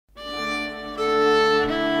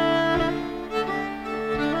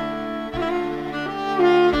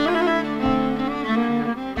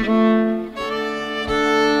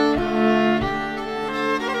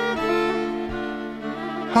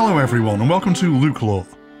everyone, and welcome to LukeLore,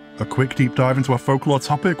 a quick deep dive into a folklore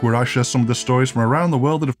topic where I share some of the stories from around the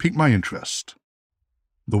world that have piqued my interest.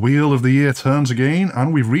 The wheel of the year turns again,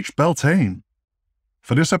 and we've reached Beltane.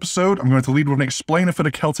 For this episode, I'm going to lead with an explainer for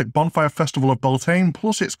the Celtic bonfire festival of Beltane,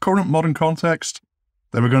 plus its current modern context.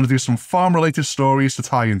 Then we're going to do some farm-related stories to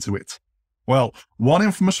tie into it. Well, one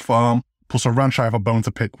infamous farm, plus a ranch I have a bone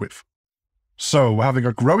to pick with. So, we're having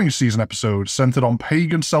a growing season episode centered on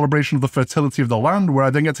pagan celebration of the fertility of the land, where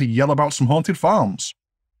I then get to yell about some haunted farms.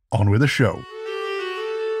 On with the show.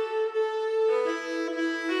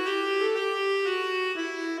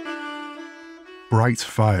 Bright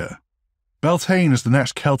Fire. Beltane is the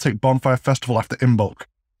next Celtic bonfire festival after Imbolc,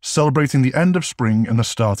 celebrating the end of spring and the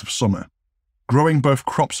start of summer. Growing both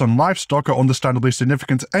crops and livestock are understandably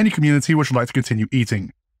significant to any community which would like to continue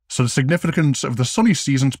eating, so the significance of the sunny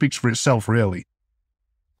season speaks for itself really.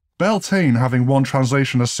 Beltane having one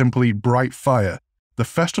translation as simply Bright Fire, the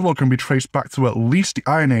festival can be traced back to at least the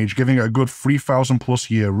Iron Age, giving it a good 3,000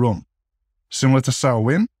 plus year run. Similar to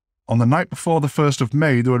Samhain, on the night before the 1st of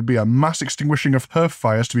May there would be a mass extinguishing of hearth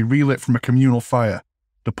fires to be relit from a communal fire.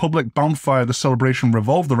 The public bonfire the celebration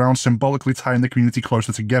revolved around, symbolically tying the community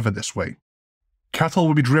closer together this way. Cattle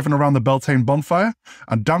would be driven around the Beltane bonfire,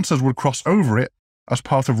 and dancers would cross over it as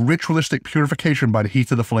part of ritualistic purification by the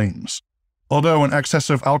heat of the flames, although an excess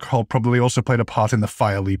of alcohol probably also played a part in the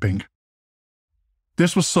fire leaping.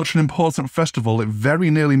 This was such an important festival it very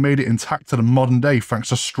nearly made it intact to the modern day thanks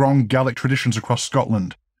to strong Gaelic traditions across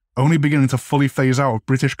Scotland, only beginning to fully phase out of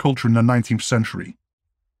British culture in the 19th century.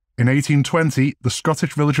 In 1820, the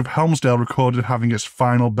Scottish village of Helmsdale recorded having its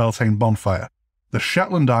final Beltane bonfire. The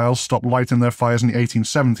Shetland Isles stopped lighting their fires in the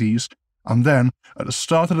 1870s, and then, at the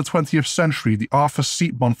start of the 20th century, the Arthur's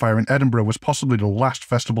Seat bonfire in Edinburgh was possibly the last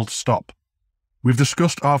festival to stop. We've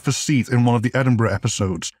discussed Arthur's Seat in one of the Edinburgh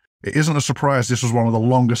episodes. It isn't a surprise this was one of the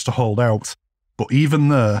longest to hold out, but even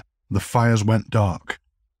there, the fires went dark.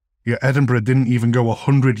 Yet Edinburgh didn't even go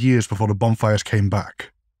 100 years before the bonfires came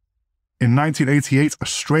back. In 1988, a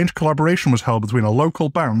strange collaboration was held between a local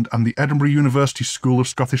band and the Edinburgh University School of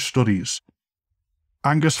Scottish Studies.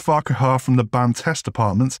 Angus Farquhar from the band Test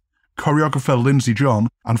Department, choreographer Lindsay John,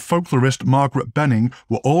 and folklorist Margaret Benning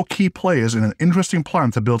were all key players in an interesting plan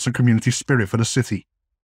to build some community spirit for the city.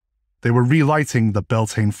 They were relighting the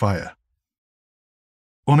Beltane fire.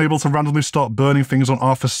 Unable to randomly start burning things on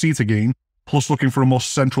Arthur's Seat again, plus looking for a more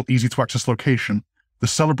central, easy-to-access location, the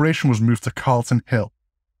celebration was moved to Carlton Hill.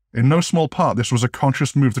 In no small part, this was a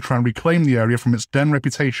conscious move to try and reclaim the area from its then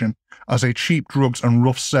reputation as a cheap drugs and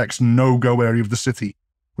rough sex no-go area of the city,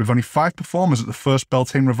 with only 5 performers at the first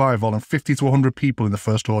Beltane revival and 50 to 100 people in the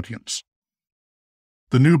first audience.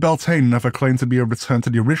 The new Beltane never claimed to be a return to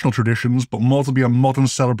the original traditions, but more to be a modern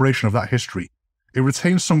celebration of that history. It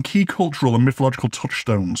retains some key cultural and mythological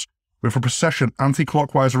touchstones, with a procession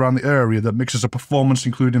anti-clockwise around the area that mixes a performance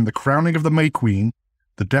including the crowning of the May Queen,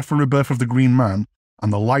 the death and rebirth of the Green Man,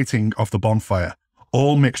 and the lighting of the bonfire,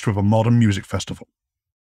 all mixed with a modern music festival.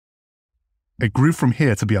 It grew from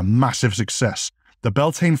here to be a massive success. The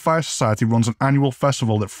Beltane Fire Society runs an annual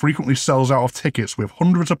festival that frequently sells out of tickets with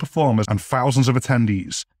hundreds of performers and thousands of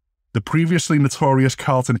attendees. The previously notorious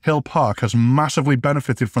Carlton Hill Park has massively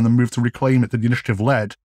benefited from the move to reclaim it that the initiative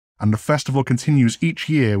led, and the festival continues each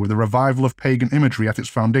year with a revival of pagan imagery at its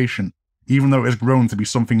foundation, even though it has grown to be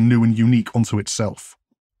something new and unique unto itself.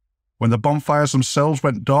 When the bonfires themselves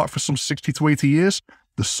went dark for some 60 to 80 years,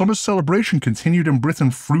 the summer celebration continued in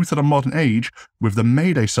Britain through to the modern age with the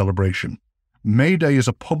May Day celebration. May Day is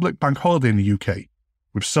a public bank holiday in the UK,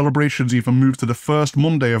 with celebrations either moved to the first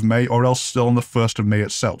Monday of May or else still on the 1st of May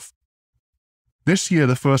itself. This year,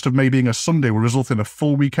 the 1st of May being a Sunday will result in a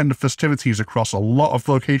full weekend of festivities across a lot of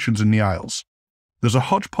locations in the Isles. There's a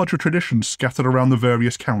hodgepodge of traditions scattered around the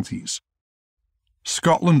various counties.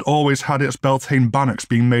 Scotland always had its Beltane bannocks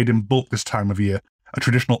being made in bulk this time of year, a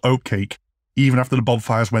traditional oatcake, even after the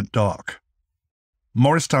bonfires went dark.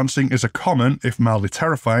 Morris dancing is a common, if mildly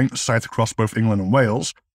terrifying, sight across both England and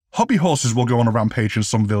Wales. Hobby horses will go on a rampage in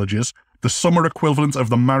some villages, the summer equivalent of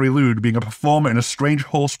the Mary Lude being a performer in a strange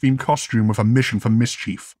horse-themed costume with a mission for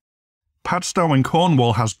mischief. Padstow in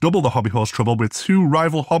Cornwall has double the hobby horse trouble with 2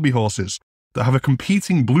 rival hobby horses that have a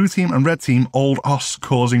competing blue team and red team Old Oss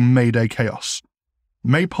causing Mayday chaos.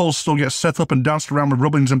 Maypoles still get set up and danced around with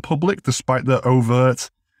rubbings in public despite their overt,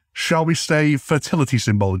 shall we say, fertility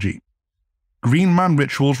symbology. Green Man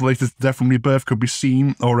rituals related to death and rebirth could be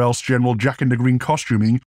seen, or else general Jack-in-the-Green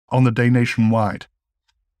costuming, on the day nationwide.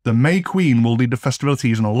 The May Queen will lead the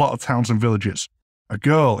festivities in a lot of towns and villages, a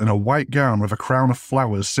girl in a white gown with a crown of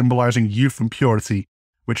flowers symbolising youth and purity,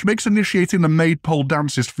 which makes initiating the maypole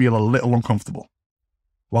dances feel a little uncomfortable.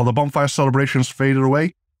 While the bonfire celebrations faded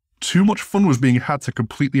away, too much fun was being had to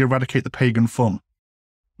completely eradicate the pagan fun.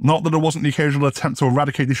 Not that there wasn't the occasional attempt to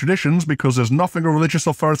eradicate the traditions, because there's nothing a religious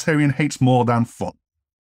authoritarian hates more than fun.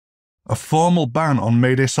 A formal ban on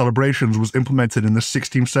May Day celebrations was implemented in the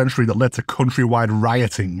 16th century that led to countrywide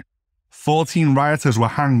rioting. 14 rioters were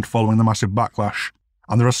hanged following the massive backlash,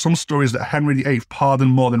 and there are some stories that Henry VIII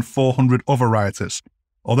pardoned more than 400 other rioters,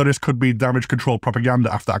 although this could be damage control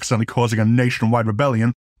propaganda after accidentally causing a nationwide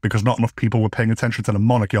rebellion because not enough people were paying attention to the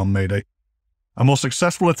monarchy on May Day. A more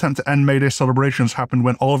successful attempt to end May Day celebrations happened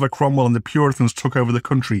when Oliver Cromwell and the Puritans took over the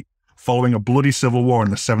country following a bloody civil war in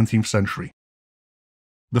the 17th century.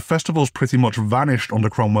 The festivals pretty much vanished under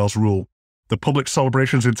Cromwell's rule. The public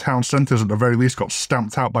celebrations in town centres at the very least got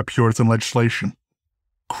stamped out by Puritan legislation.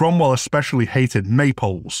 Cromwell especially hated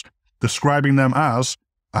maypoles, describing them as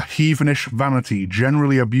a heathenish vanity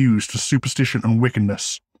generally abused for superstition and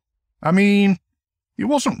wickedness. I mean, he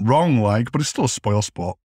wasn't wrong but it's still a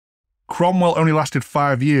spoilsport. Cromwell only lasted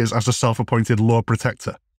 5 years as the self-appointed Lord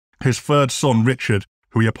Protector. His third son, Richard,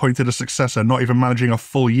 who he appointed as successor, not even managing a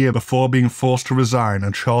full year before being forced to resign,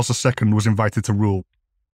 and Charles II was invited to rule.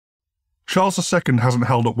 Charles II hasn't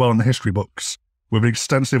held up well in the history books, with an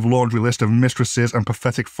extensive laundry list of mistresses and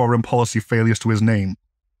pathetic foreign policy failures to his name.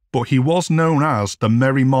 But he was known as the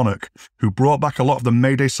Merry Monarch, who brought back a lot of the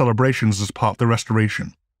May Day celebrations as part of the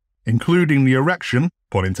Restoration, including the erection,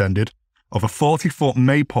 pun intended, of a 40-foot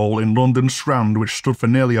maypole in London Strand which stood for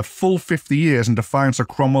nearly a full 50 years in defiance of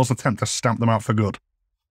Cromwell's attempt to stamp them out for good.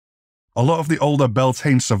 A lot of the older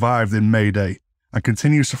Beltane survived in May Day, and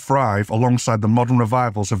continues to thrive alongside the modern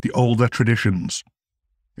revivals of the older traditions.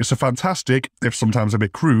 It's a fantastic, if sometimes a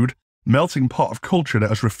bit crude, melting pot of culture that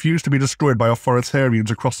has refused to be destroyed by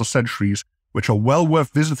authoritarians across the centuries, which are well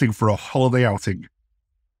worth visiting for a holiday outing.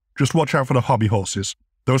 Just watch out for the hobby horses.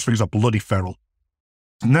 Those things are bloody feral.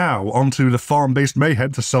 Now, onto the farm-based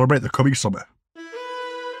mayhem to celebrate the coming summer.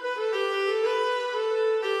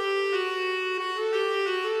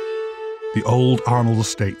 The Old Arnold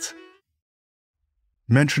Estate.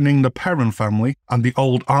 Mentioning the Perron family and the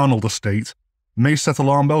Old Arnold Estate may set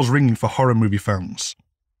alarm bells ringing for horror movie fans.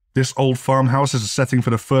 This old farmhouse is a setting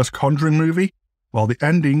for the first Conjuring movie, while the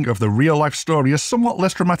ending of the real-life story is somewhat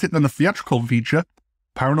less dramatic than the theatrical feature.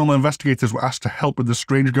 Paranormal investigators were asked to help with the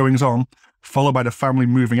strange goings-on, followed by the family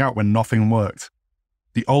moving out when nothing worked.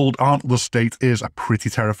 The Old Arnold Estate is a pretty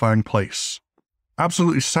terrifying place.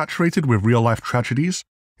 Absolutely saturated with real-life tragedies,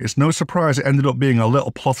 it's no surprise it ended up being a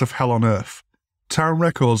little plot of hell on earth. Town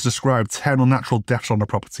records describe 10 unnatural deaths on the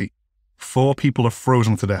property. 4 people have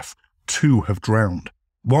frozen to death, 2 have drowned.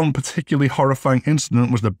 One particularly horrifying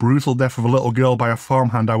incident was the brutal death of a little girl by a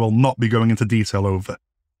farmhand I will not be going into detail over.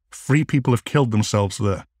 3 people have killed themselves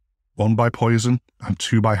there, 1 by poison and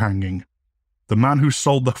 2 by hanging. The man who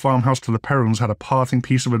sold the farmhouse to the Perrons had a parting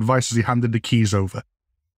piece of advice as he handed the keys over.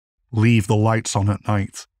 Leave the lights on at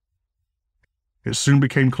night. It soon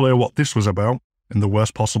became clear what this was about, in the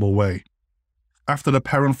worst possible way. After the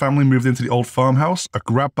Perron family moved into the old farmhouse, a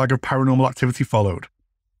grab bag of paranormal activity followed.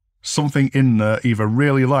 Something in there either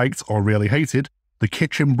really liked or really hated the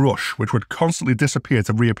kitchen brush, which would constantly disappear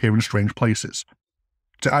to reappear in strange places.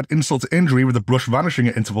 To add insult to injury, with the brush vanishing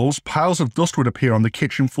at intervals, piles of dust would appear on the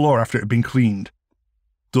kitchen floor after it had been cleaned.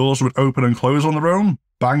 Doors would open and close on their own,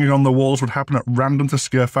 banging on the walls would happen at random to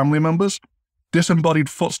scare family members, disembodied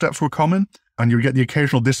footsteps were common, and you would get the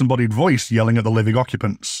occasional disembodied voice yelling at the living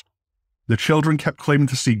occupants. The children kept claiming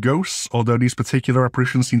to see ghosts, although these particular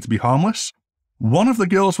apparitions seemed to be harmless. One of the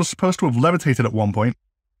girls was supposed to have levitated at one point,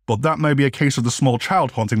 but that may be a case of the small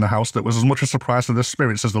child haunting the house that was as much a surprise to the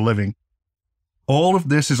spirits as the living. All of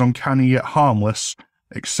this is uncanny yet harmless,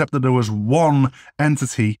 except that there was one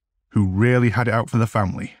entity who really had it out for the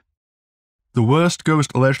family. The worst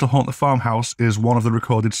ghost alleged to haunt the farmhouse is one of the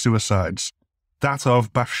recorded suicides, that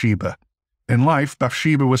of Bathsheba. In life,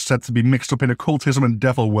 Bathsheba was said to be mixed up in occultism and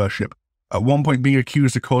devil worship, at one point being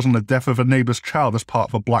accused of causing the death of a neighbour's child as part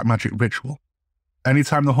of a black magic ritual.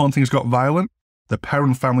 Anytime the hauntings got violent, the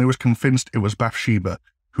Perron family was convinced it was Bathsheba,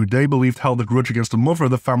 who they believed held a grudge against the mother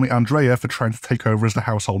of the family, Andrea, for trying to take over as the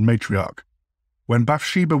household matriarch. When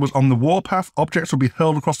Bathsheba was on the warpath, objects would be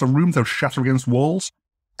hurled across the room to shatter against walls.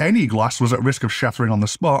 Any glass was at risk of shattering on the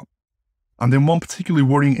spot. And in one particularly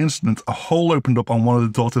worrying incident, a hole opened up on one of the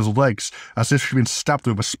daughter's legs as if she'd been stabbed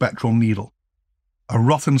with a spectral needle. A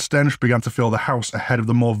rotten stench began to fill the house ahead of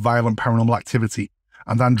the more violent paranormal activity,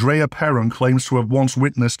 and Andrea Perron claims to have once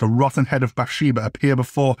witnessed the rotten head of Bathsheba appear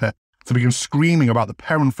before her to begin screaming about the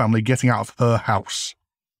Perron family getting out of her house.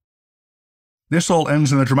 This all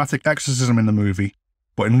ends in a dramatic exorcism in the movie.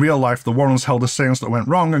 But in real life, the Warrens held a seance that went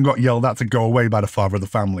wrong and got yelled at to go away by the father of the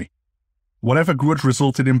family. Whatever grudge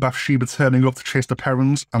resulted in Bathsheba turning up to chase the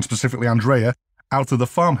Perrons, and specifically Andrea, out of the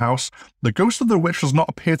farmhouse, the ghost of the witch does not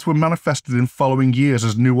appear to have manifested in following years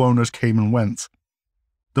as new owners came and went.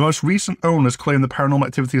 The most recent owners claim the paranormal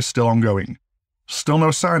activity is still ongoing. Still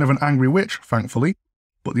no sign of an angry witch, thankfully,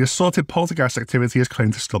 but the assorted poltergeist activity is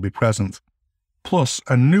claimed to still be present. Plus,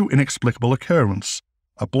 a new inexplicable occurrence.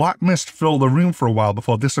 A black mist filled the room for a while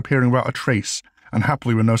before disappearing without a trace, and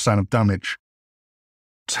happily with no sign of damage.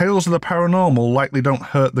 Tales of the paranormal likely don't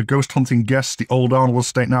hurt the ghost-hunting guests the old Arnold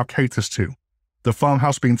estate now caters to, the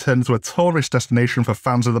farmhouse being turned into a tourist destination for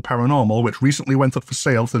fans of the paranormal, which recently went up for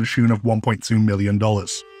sale to the tune of $1.2 million.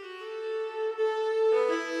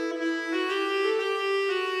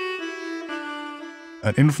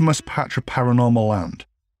 An infamous patch of paranormal land.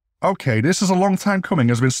 Okay, this is a long time coming,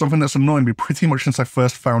 has been something that's annoying me pretty much since I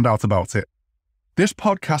first found out about it. This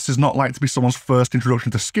podcast is not like to be someone's first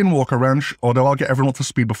introduction to Skinwalker Ranch, although I'll get everyone up to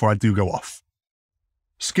speed before I do go off.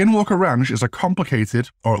 Skinwalker Ranch is a complicated,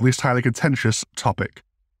 or at least highly contentious, topic.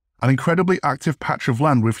 An incredibly active patch of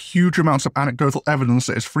land with huge amounts of anecdotal evidence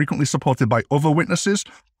that is frequently supported by other witnesses,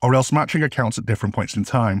 or else matching accounts at different points in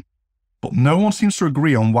time. But no one seems to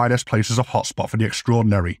agree on why this place is a hotspot for the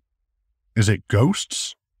extraordinary. Is it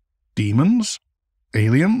ghosts? Demons?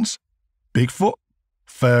 Aliens? Bigfoot?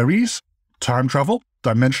 Fairies? Time travel?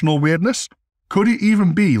 Dimensional weirdness? Could it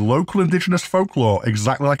even be local indigenous folklore,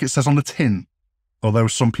 exactly like it says on the tin? Although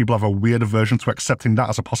some people have a weird aversion to accepting that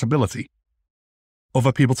as a possibility.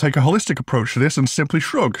 Other people take a holistic approach to this and simply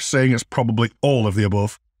shrug, saying it's probably all of the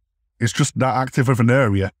above. It's just that active of an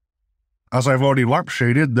area. As I've already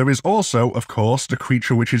lampshaded, there is also, of course, the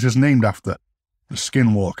creature which it is named after, the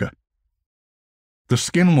Skinwalker. The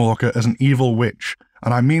Skinwalker is an evil witch,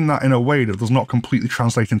 and I mean that in a way that does not completely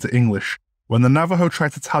translate into English. When the Navajo try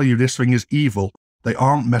to tell you this thing is evil, they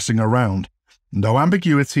aren't messing around. No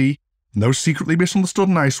ambiguity, no secretly misunderstood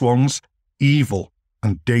nice ones, evil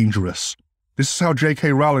and dangerous. This is how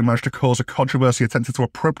J.K. Rowling managed to cause a controversy attempting to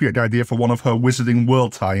appropriate the idea for one of her Wizarding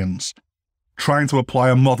World tie-ins, trying to apply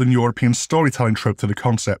a modern European storytelling trope to the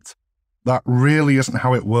concept. That really isn't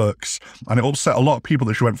how it works, and it upset a lot of people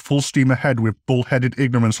that she went full steam ahead with bullheaded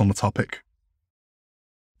ignorance on the topic.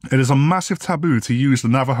 It is a massive taboo to use the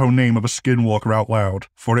Navajo name of a skinwalker out loud,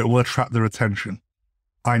 for it will attract their attention.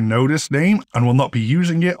 I know this name and will not be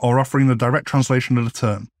using it or offering the direct translation of the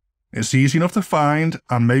term. It's easy enough to find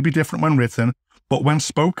and may be different when written, but when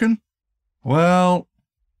spoken? Well,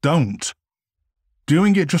 don't.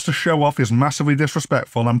 Doing it just to show off is massively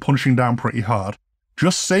disrespectful and punching down pretty hard.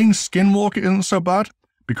 Just saying Skinwalker isn't so bad,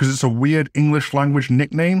 because it's a weird English language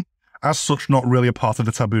nickname, as such not really a part of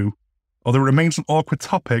the taboo, although it remains an awkward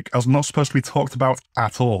topic as not supposed to be talked about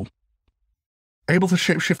at all. Able to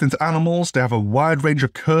shapeshift into animals, they have a wide range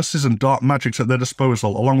of curses and dark magics at their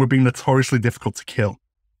disposal, along with being notoriously difficult to kill.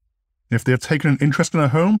 If they have taken an interest in a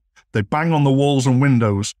home, they bang on the walls and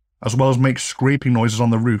windows, as well as make scraping noises on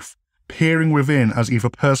the roof, peering within as either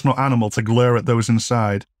person or animal to glare at those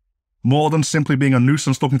inside. More than simply being a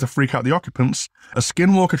nuisance looking to freak out the occupants, a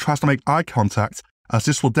skinwalker tries to make eye contact, as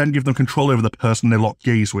this will then give them control over the person they lock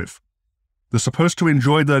gaze with. They're supposed to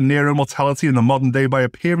enjoy their near-immortality in the modern day by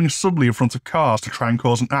appearing suddenly in front of cars to try and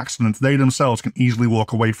cause an accident they themselves can easily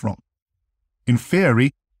walk away from. In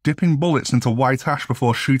theory, dipping bullets into white ash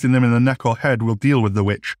before shooting them in the neck or head will deal with the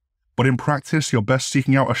witch, but in practice you're best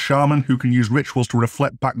seeking out a shaman who can use rituals to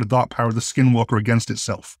reflect back the dark power of the skinwalker against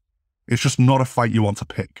itself. It's just not a fight you want to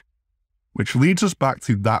pick. Which leads us back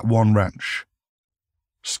to that one ranch.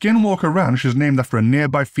 Skinwalker Ranch is named after a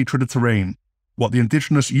nearby feature of the terrain, what the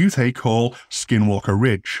indigenous Ute call Skinwalker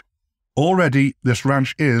Ridge. Already, this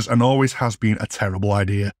ranch is and always has been a terrible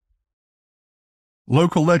idea.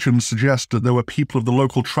 Local legends suggest that there were people of the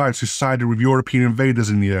local tribes who sided with European invaders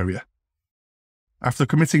in the area. After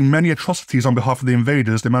committing many atrocities on behalf of the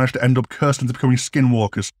invaders, they managed to end up cursed into becoming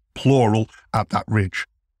skinwalkers, plural, at that ridge.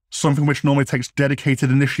 Something which normally takes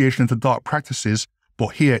dedicated initiation into dark practices,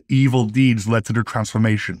 but here evil deeds led to their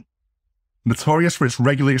transformation. Notorious for its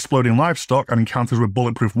regularly exploding livestock and encounters with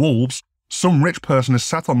bulletproof wolves, some rich person is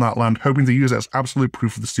sat on that land hoping to use it as absolute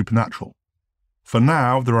proof of the supernatural. For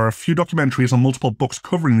now, there are a few documentaries and multiple books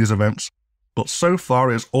covering these events, but so far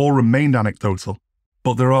it has all remained anecdotal.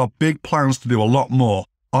 But there are big plans to do a lot more,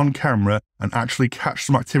 on camera, and actually catch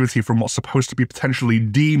some activity from what's supposed to be potentially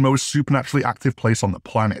the most supernaturally active place on the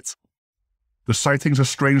planet. The sightings of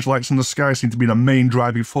strange lights in the sky seem to be the main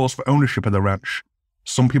driving force for ownership of the ranch.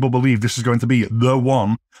 Some people believe this is going to be the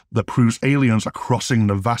one that proves aliens are crossing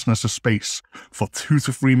the vastness of space for 2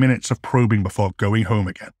 to 3 minutes of probing before going home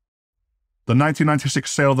again. The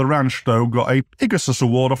 1996 sale of the ranch, though, got a Pegasus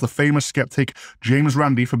Award off the famous skeptic James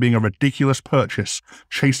Randi for being a ridiculous purchase,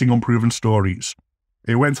 chasing unproven stories.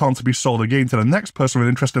 It went on to be sold again to the next person with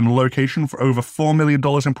interest in the location for over $4 million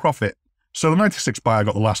in profit, so the 96 buyer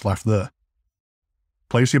got the last laugh there.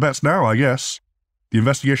 Place your bets now, I guess. The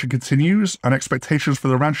investigation continues, and expectations for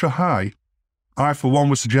the ranch are high. I, for one,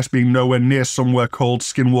 would suggest being nowhere near somewhere called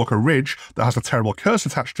Skinwalker Ridge that has a terrible curse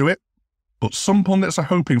attached to it, but some pundits are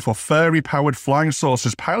hoping for fairy-powered flying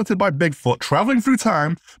saucers piloted by Bigfoot traveling through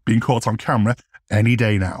time being caught on camera any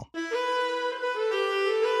day now.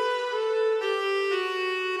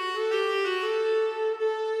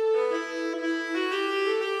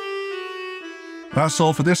 That's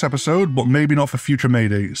all for this episode, but maybe not for future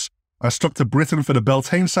Maydays. I stuck to Britain for the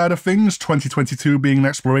Beltane side of things, 2022 being an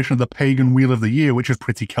exploration of the pagan wheel of the year, which is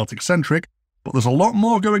pretty Celtic-centric, but there's a lot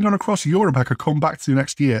more going on across Europe I could come back to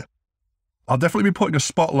next year. I'll definitely be putting a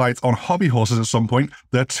spotlight on hobby horses at some point.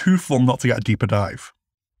 They're too fun not to get a deeper dive.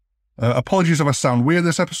 Apologies if I sound weird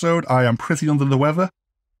this episode, I am pretty under the weather,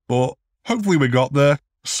 but hopefully we got there.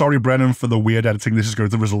 Sorry Brennan for the weird editing this is going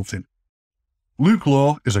to result in.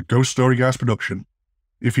 LukeLore is a Ghost Story Guys production.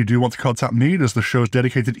 If you do want to contact me, there's the show's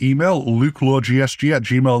dedicated email,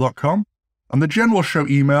 lukeloregsg@gmail.com, and the general show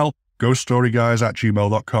email,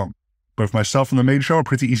 ghoststoryguys@gmail.com. Both myself and the main show are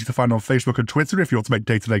pretty easy to find on Facebook and Twitter if you want to make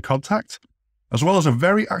day-to-day contact, as well as a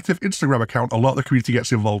very active Instagram account a lot of the community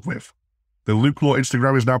gets involved with. The LukeLore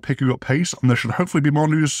Instagram is now picking up pace, and there should hopefully be more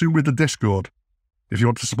news soon with the Discord. If you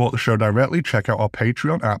want to support the show directly, check out our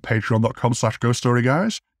Patreon at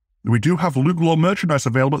patreon.com/ghoststoryguys. We do have LukeLore merchandise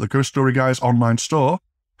available at the Ghost Story Guys online store.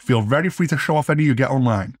 Feel very free to show off any you get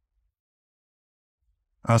online.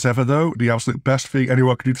 As ever though, the absolute best thing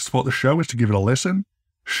anyone can do to support the show is to give it a listen.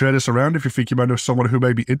 Share this around if you think you might know someone who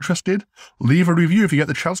may be interested. Leave a review if you get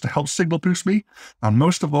the chance to help signal boost me. And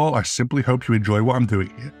most of all, I simply hope you enjoy what I'm doing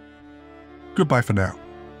here. Goodbye for now.